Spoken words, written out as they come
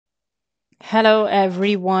Hello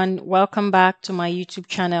everyone, welcome back to my YouTube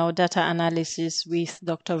channel Data Analysis with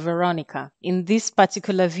Dr. Veronica. In this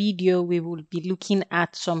particular video, we will be looking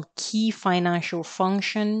at some key financial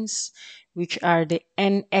functions, which are the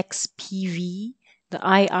NXPV, the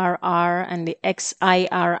IRR, and the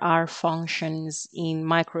XIRR functions in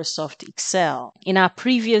Microsoft Excel. In our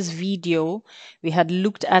previous video, we had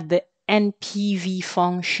looked at the NPV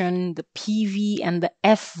function, the PV, and the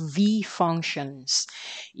FV functions.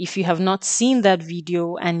 If you have not seen that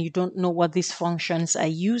video and you don't know what these functions are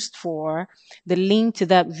used for, the link to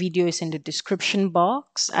that video is in the description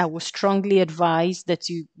box. I would strongly advise that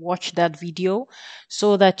you watch that video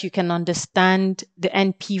so that you can understand the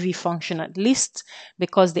NPV function at least,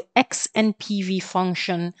 because the XNPV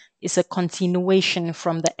function is a continuation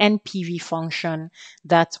from the NPV function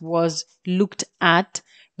that was looked at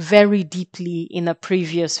very deeply in a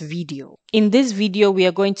previous video. In this video, we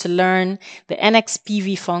are going to learn the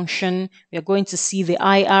NXPV function. We are going to see the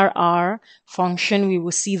IRR function. We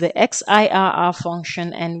will see the XIRR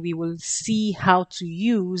function, and we will see how to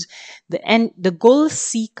use the goal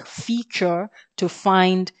seek feature to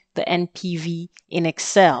find the NPV in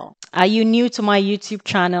Excel. Are you new to my YouTube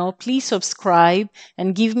channel? Please subscribe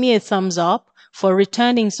and give me a thumbs up. For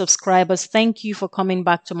returning subscribers, thank you for coming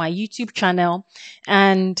back to my YouTube channel,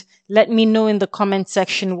 and let me know in the comment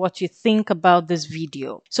section what you think about this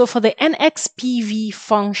video. So for the NXPV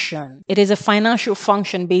function, it is a financial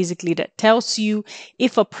function basically that tells you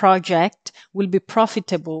if a project will be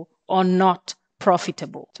profitable or not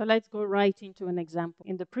profitable. So let's go right into an example.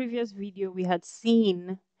 In the previous video, we had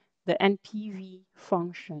seen the NPV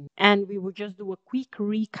function, and we will just do a quick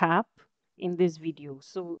recap in this video.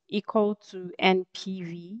 So equal to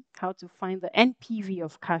NPV, how to find the NPV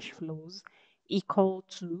of cash flows, equal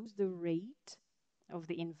to the rate of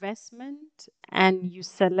the investment, and you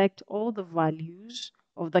select all the values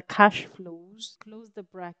of the cash flows, close the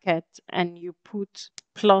bracket, and you put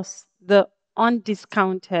plus the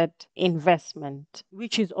undiscounted investment,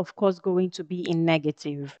 which is of course going to be in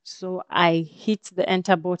negative. So I hit the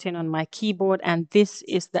enter button on my keyboard, and this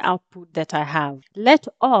is the output that I have. Let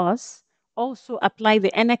us also apply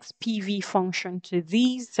the NXPV function to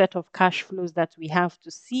these set of cash flows that we have to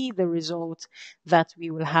see the result that we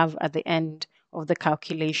will have at the end of the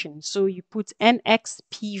calculation. So you put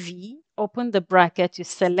NXPV, open the bracket, you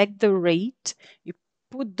select the rate, you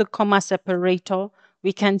put the comma separator.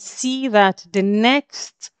 We can see that the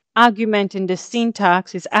next argument in the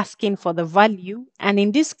syntax is asking for the value, and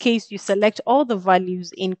in this case you select all the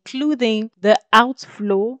values including the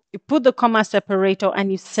outflow. You put the comma separator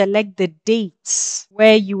and you select the dates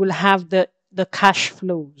where you will have the cash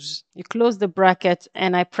flows. You close the bracket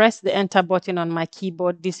and I press the enter button on my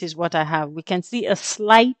keyboard. This is what I have. We can see a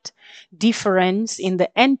slight difference in the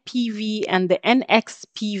NPV and the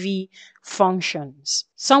NXPV functions.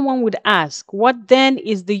 Someone would ask, what then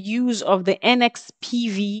is the use of the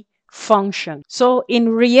NXPV function? So in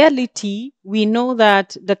reality, we know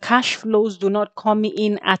that the cash flows do not come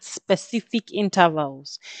in at specific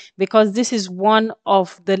intervals, because this is one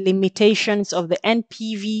of the limitations of the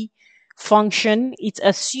NPV function. It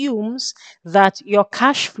assumes that your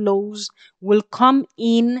cash flows will come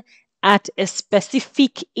in at a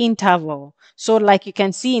specific interval. So like you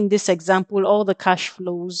can see in this example, all the cash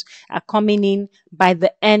flows are coming in by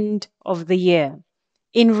the end of the year.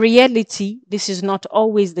 In reality, this is not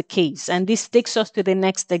always the case. And this takes us to the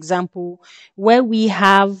next example, where we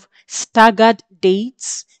have staggered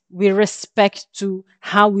dates with respect to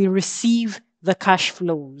how we receive the cash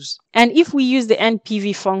flows. And if we use the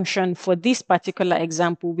NPV function for this particular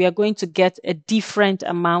example, we are going to get a different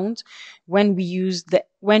amount when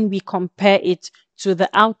we compare it to the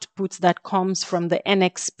output that comes from the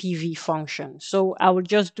NXPV function. So I will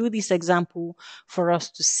just do this example for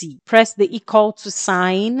us to see. Press the equal to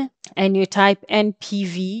sign and you type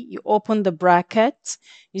NPV, you open the bracket,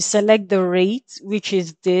 you select the rate, which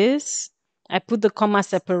is this. I put the comma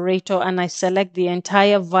separator and I select the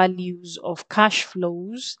entire values of cash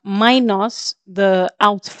flows minus the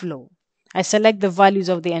outflow. I select the values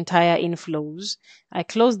of the entire inflows. I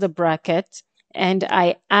close the bracket and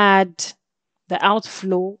I add the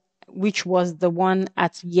outflow, which was the one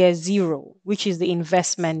at year 0, which is the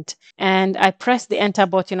investment. And I press the enter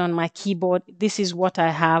button on my keyboard. This is what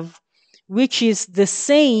I have, which is the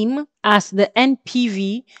same as the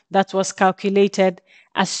NPV that was calculated,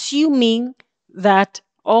 assuming that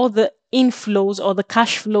all the inflows or the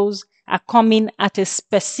cash flows are coming at a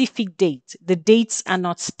specific date. The dates are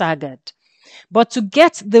not staggered. But to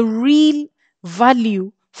get the real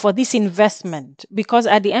value for this investment, because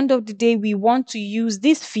at the end of the day, we want to use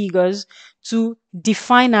these figures to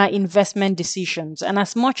define our investment decisions. And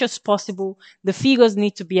as much as possible, the figures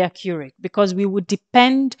need to be accurate because we would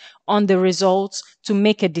depend on the results to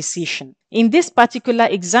make a decision. In this particular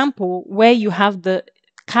example, where you have the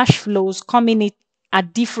cash flows coming in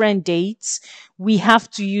at different dates, we have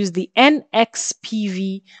to use the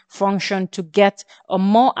NXPV function to get a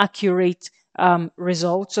more accurate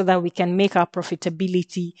result so that we can make our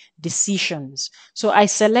profitability decisions. So I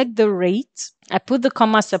select the rate, I put the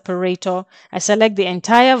comma separator, I select the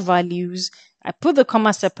entire values, I put the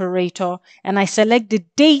comma separator, and I select the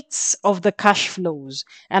dates of the cash flows,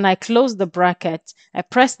 and I close the bracket. I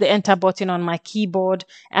press the enter button on my keyboard,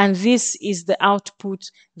 and this is the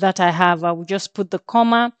output that I have. I will just put the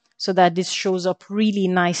comma so that this shows up really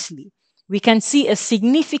nicely. We can see a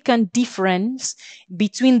significant difference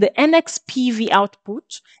between the NXPV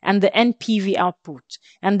output and the NPV output,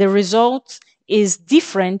 and the result is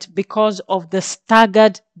different because of the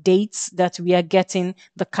staggered dates that we are getting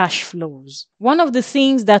the cash flows. One of the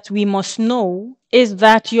things that we must know is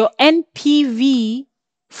that your NPV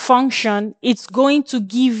function is going to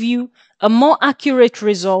give you a more accurate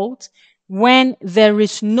result when there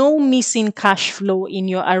is no missing cash flow in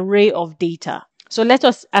your array of data. So let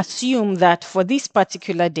us assume that for this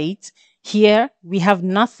particular date, here we have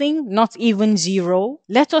nothing, not even zero.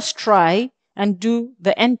 Let us try and do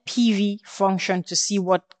the NPV function to see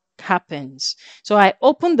what happens. So I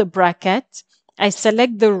open the bracket, I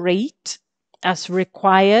select the rate as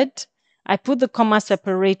required, I put the comma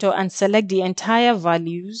separator and select the entire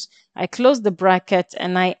values, I close the bracket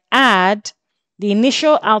and I add the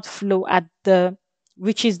initial outflow at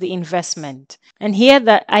which is the investment. And here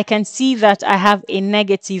that I can see that I have a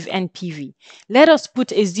negative NPV. Let us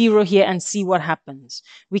put a 0 here and see what happens.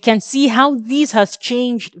 We can see how this has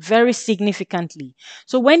changed very significantly.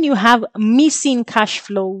 So when you have missing cash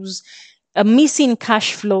flows, a missing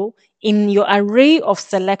cash flow in your array of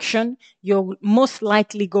selection, you're most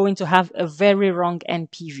likely going to have a very wrong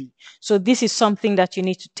NPV. So this is something that you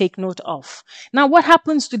need to take note of. Now, what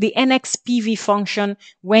happens to the NXPV function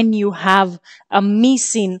when you have a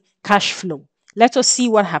missing cash flow? Let us see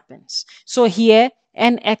what happens. So here,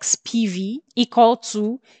 NXPV equal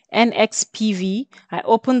to NXPV. I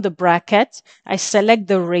open the bracket, I select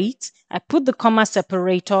the rate, I put the comma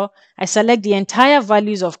separator, I select the entire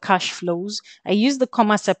values of cash flows, I use the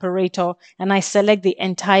comma separator, and I select the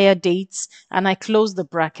entire dates, and I close the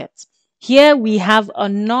bracket. Here we have a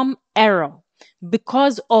num error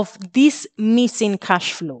because of this missing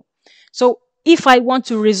cash flow. So if I want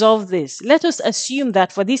to resolve this, let us assume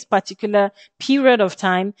that for this particular period of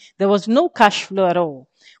time, there was no cash flow at all.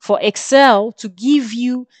 For Excel to give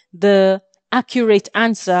you the accurate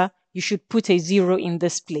answer, you should put a 0 in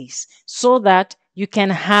this place so that you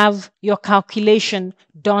can have your calculation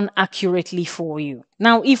done accurately for you.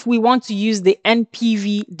 Now, if we want to use the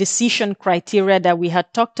NPV decision criteria that we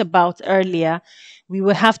had talked about earlier, we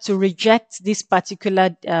will have to reject this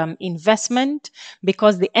particular investment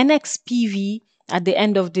because the NXPV at the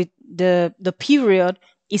end of the period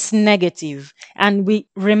is negative. And we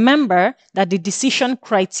remember that the decision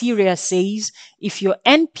criteria says if your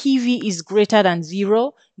NPV is greater than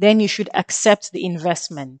 0, then you should accept the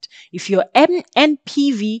investment. If your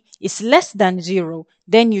NPV is less than 0,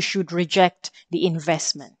 then you should reject the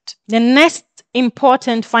investment. The next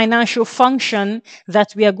important financial function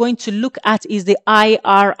that we are going to look at is the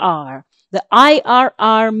IRR. The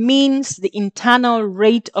IRR means the internal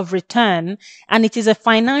rate of return, and it is a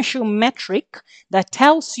financial metric that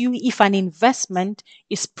tells you if an investment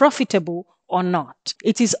is profitable or not.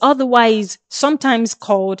 It is otherwise sometimes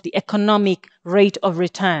called the economic rate of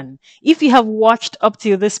return. If you have watched up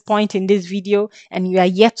to this point in this video and you are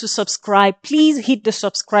yet to subscribe, please hit the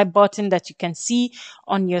subscribe button that you can see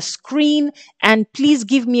on your screen, and please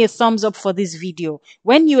give me a thumbs up for this video.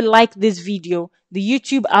 When you like this video, the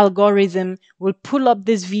YouTube algorithm will pull up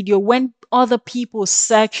this video when other people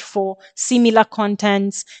search for similar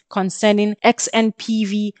contents concerning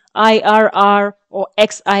XNPV, IRR, or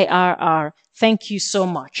XIRR. Thank you so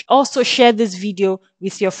much. Also share this video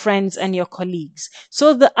with your friends and your colleagues.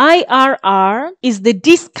 So the IRR is the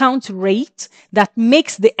discount rate that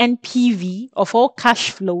makes the NPV of all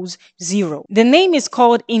cash flows 0. The name is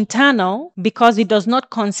called internal because it does not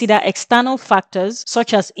consider external factors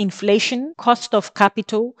such as inflation, cost of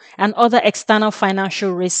capital, and other external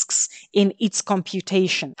financial risks in its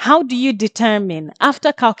computation. How do you determine,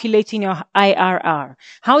 after calculating your IRR,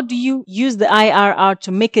 how do you use the IRR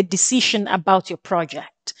to make a decision about your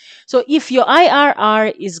project? So if your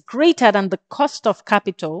IRR is greater than the cost of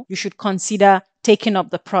capital, you should consider taking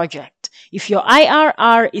up the project. If your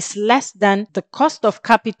IRR is less than the cost of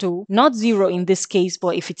capital, not zero in this case,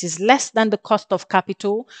 but if it is less than the cost of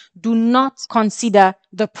capital, do not consider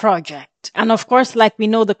the project. And of course, like we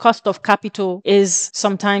know, the cost of capital is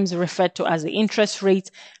sometimes referred to as the interest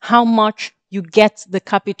rate, how much you get the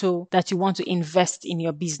capital that you want to invest in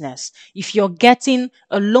your business. If you're getting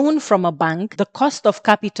a loan from a bank, the cost of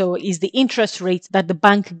capital is the interest rate that the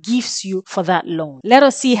bank gives you for that loan. Let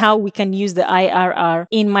us see how we can use the IRR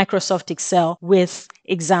in Microsoft Excel with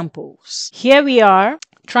examples. Here we are,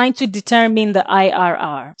 trying to determine the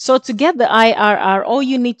IRR. So to get the IRR, all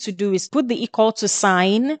you need to do is put the equal to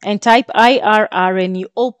sign and type IRR and you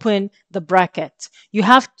open the bracket. You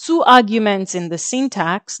have two arguments in the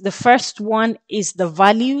syntax. The first one is the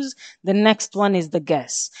values. The next one is the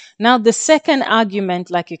guess. Now the second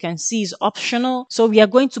argument, like you can see, is optional. So we are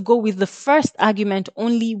going to go with the first argument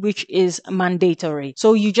only, which is mandatory.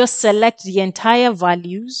 So you just select the entire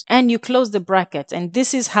values and you close the bracket. And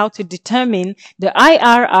this is how to determine the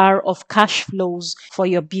IRR of cash flows for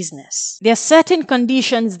your business. There are certain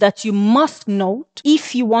conditions that you must note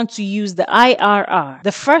if you want to use the IRR.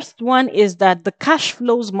 The first one is that the cash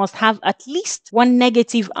flows must have at least one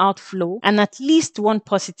negative outflow and at least one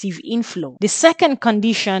positive inflow. The second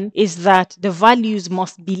condition is that the values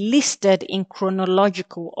must be listed in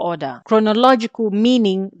chronological order. Chronological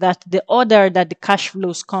meaning that the order that the cash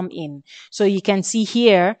flows come in. So you can see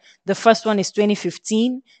here, the first one is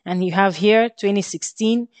 2015 and you have here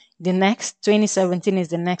 2016. The next, 2017 is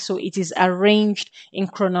the next. So it is arranged in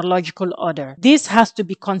chronological order. This has to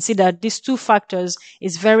be considered. These two factors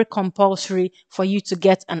is very compulsory for you to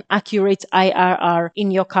get an accurate IRR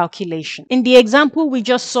in your calculation. In the example we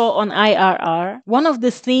just saw on IRR, one of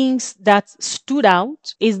the things that stood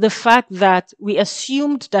out is the fact that we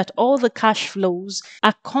assumed that all the cash flows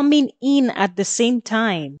are coming in at the same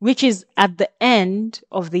time, which is at the end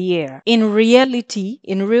of the year. In reality,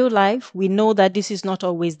 in real life, we know that this is not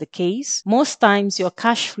always the case. Most times your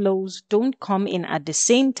cash flows don't come in at the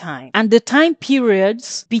same time, and the time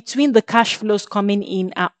periods between the cash flows coming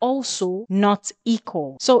in are also not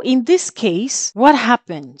equal. So in this case, what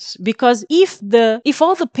happens? Because if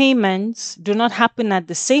all the payments do not happen at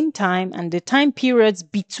the same time and the time periods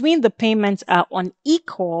between the payments are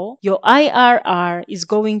unequal, your IRR is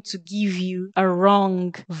going to give you a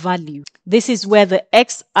wrong value. This is where the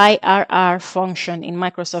XIRR function in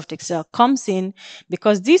Microsoft Excel comes in,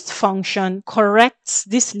 because this function corrects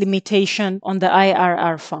this limitation on the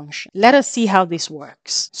IRR function. Let us see how this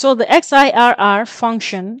works. So the XIRR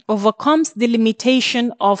function overcomes the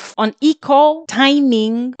limitation of unequal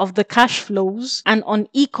timing of the cash flows and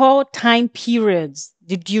unequal time periods,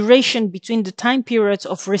 the duration between the time periods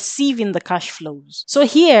of receiving the cash flows. So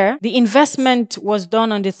here, the investment was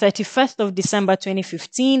done on the 31st of December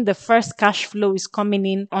 2015. The first cash flow is coming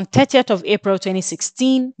in on 30th of April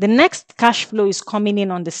 2016. The next cash flow is coming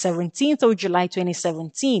in on the 17th of July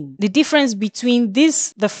 2017. The difference between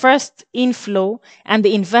this, the first inflow, and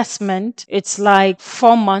the investment, it's like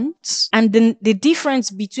 4 months. And then the difference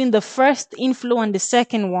between the first inflow and the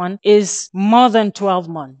second one is more than 12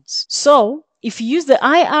 months. So if you use the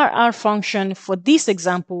IRR function for this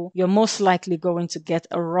example, you're most likely going to get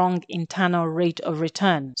a wrong internal rate of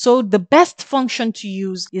return. So the best function to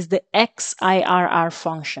use is the XIRR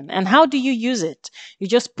function. And how do you use it? You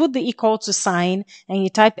just put the equal to sign and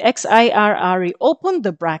you type XIRR, you open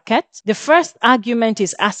the bracket. The first argument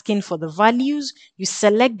is asking for the values. You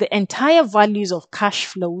select the entire values of cash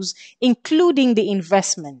flows, including the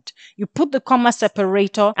investment. You put the comma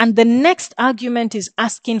separator, and the next argument is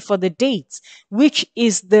asking for the dates, which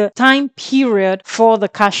is the time period for the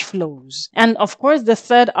cash flows. And of course, the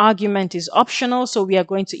third argument is optional, so we are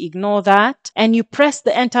going to ignore that. And you press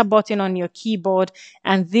the enter button on your keyboard,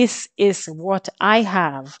 and this is what I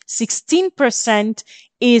have. 16%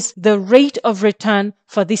 is the rate of return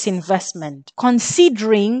for this investment,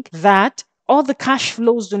 considering that all the cash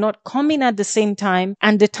flows do not come in at the same time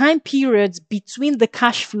and the time periods between the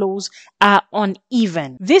cash flows are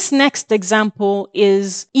uneven. This next example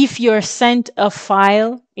is if you're sent a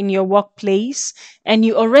file in your workplace and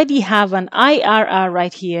you already have an IRR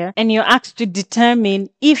right here and you're asked to determine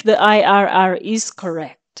if the IRR is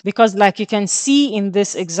correct. Because like you can see in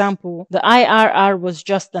this example, the IRR was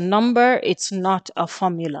just a number. It's not a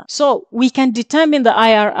formula. So we can determine the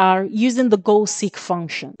IRR using the goal seek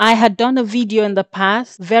function. I had done a video in the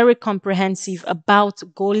past, very comprehensive, about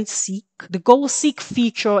goal seek. The goal seek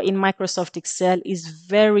feature in Microsoft Excel is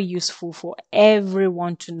very useful for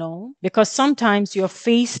everyone to know, because sometimes you're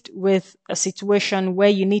faced with a situation where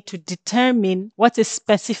you need to determine what a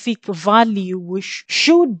specific value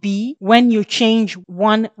should be when you change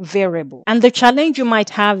one variable. And the challenge you might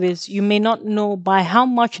have is you may not know by how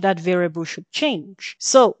much that variable should change.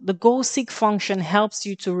 So the goal seek function helps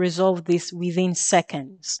you to resolve this within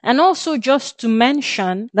seconds. And also, just to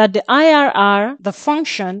mention that the IRR, the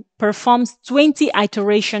function, performs 20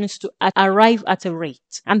 iterations to arrive at a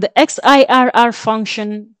rate, and the XIRR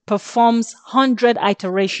function performs 100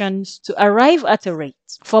 iterations to arrive at a rate.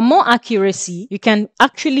 For more accuracy, you can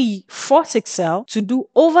actually force Excel to do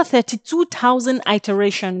over 32,000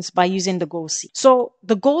 iterations by using the goal seek. So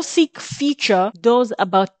the goal seek feature does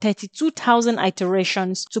about 32,000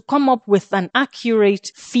 iterations to come up with an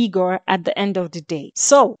accurate figure at the end of the day.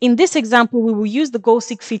 So in this example, we will use the goal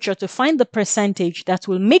seek feature to find the percentage that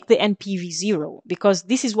will make the NPV 0, because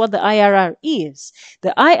this is what the IRR is.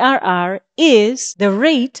 The IRR is the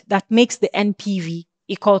rate that makes the NPV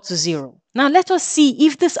equal to 0. Now let us see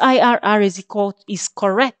if this IRR is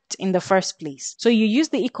correct in the first place. So you use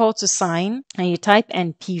the equal to sign and you type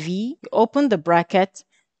NPV, you open the bracket.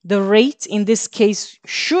 The rate in this case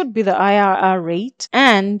should be the IRR rate,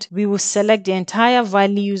 and we will select the entire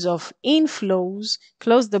values of inflows,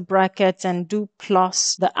 close the brackets and do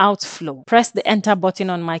plus the outflow. Press the enter button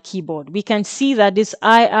on my keyboard. We can see that this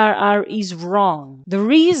IRR is wrong. The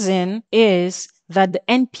reason is that the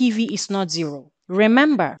NPV is not 0.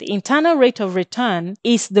 Remember, the internal rate of return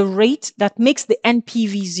is the rate that makes the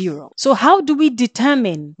NPV 0. So how do we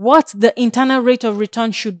determine what the internal rate of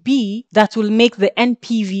return should be that will make the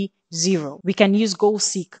NPV 0? We can use goal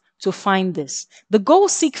seek to find this. The goal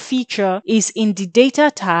seek feature is in the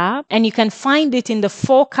data tab, and you can find it in the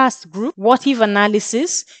forecast group, what if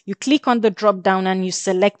analysis. You click on the drop down and you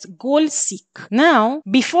select goal seek. Now,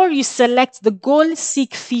 before you select the goal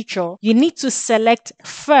seek feature, you need to select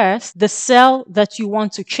first the cell that you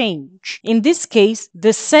want to change. In this case,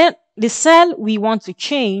 the cell we want to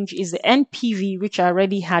change is the NPV, which I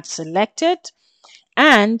already had selected,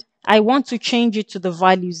 and I want to change it to the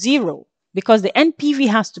value 0. Because the NPV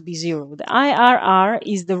has to be 0. The IRR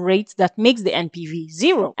is the rate that makes the NPV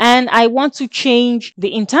 0. And I want to change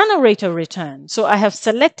the internal rate of return. So I have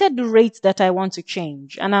selected the rate that I want to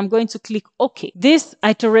change, and I'm going to click OK. This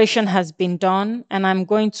iteration has been done, and I'm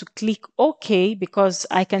going to click OK because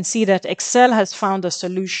I can see that Excel has found a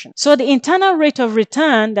solution. So the internal rate of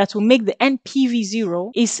return that will make the NPV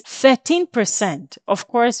 0 is 13%. Of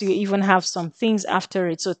course, you even have some things after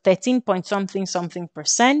it. So 13 point something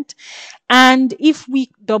percent. And if we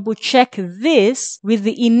double check this with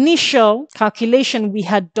the initial calculation we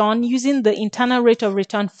had done using the internal rate of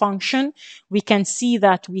return function, we can see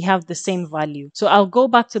that we have the same value. So I'll go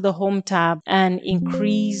back to the home tab and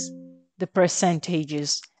increase the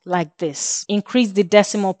percentages like this. Increase the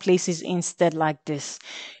decimal places instead like this.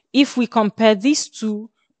 If we compare these two,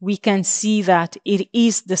 we can see that it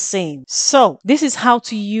is the same. So this is how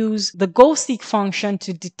to use the goal seek function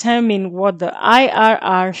to determine what the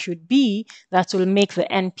IRR should be that will make the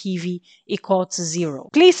NPV equal to 0.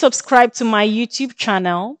 Please subscribe to my YouTube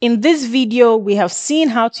channel. In this video, we have seen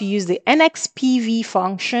how to use the NXPV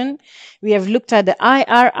function. We have looked at the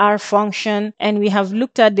IRR function, and we have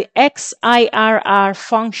looked at the XIRR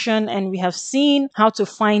function, and we have seen how to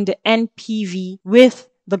find the NPV with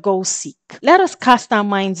the goal seek. Let us cast our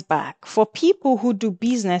minds back. For people who do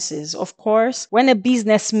businesses, of course, when a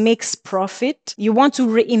business makes profit, you want to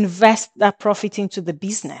reinvest that profit into the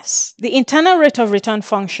business. The internal rate of return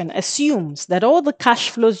function assumes that all the cash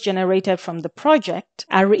flows generated from the project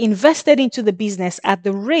are reinvested into the business at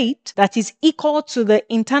the rate that is equal to the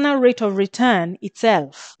internal rate of return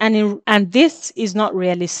itself. And this is not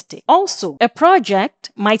realistic. Also, a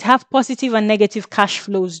project might have positive and negative cash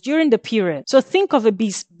flows during the period. So think of a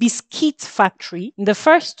biscuit factory. In the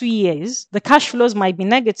first 2 years, the cash flows might be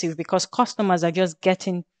negative because customers are just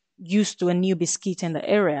getting used to a new biscuit in the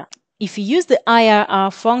area. If you use the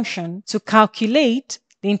IRR function to calculate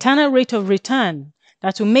the internal rate of return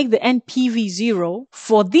that will make the NPV 0,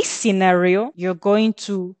 for this scenario, you're going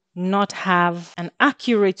to not have an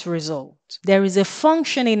accurate result. There is a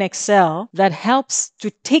function in Excel that helps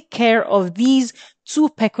to take care of these two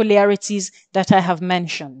peculiarities that I have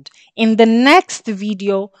mentioned. In the next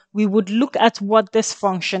video, we would look at what this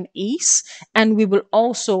function is, and we will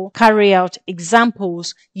also carry out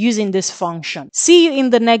examples using this function. See you in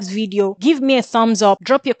the next video. Give me a thumbs up.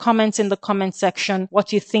 Drop your comments in the comment section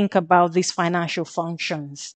what you think about these financial functions.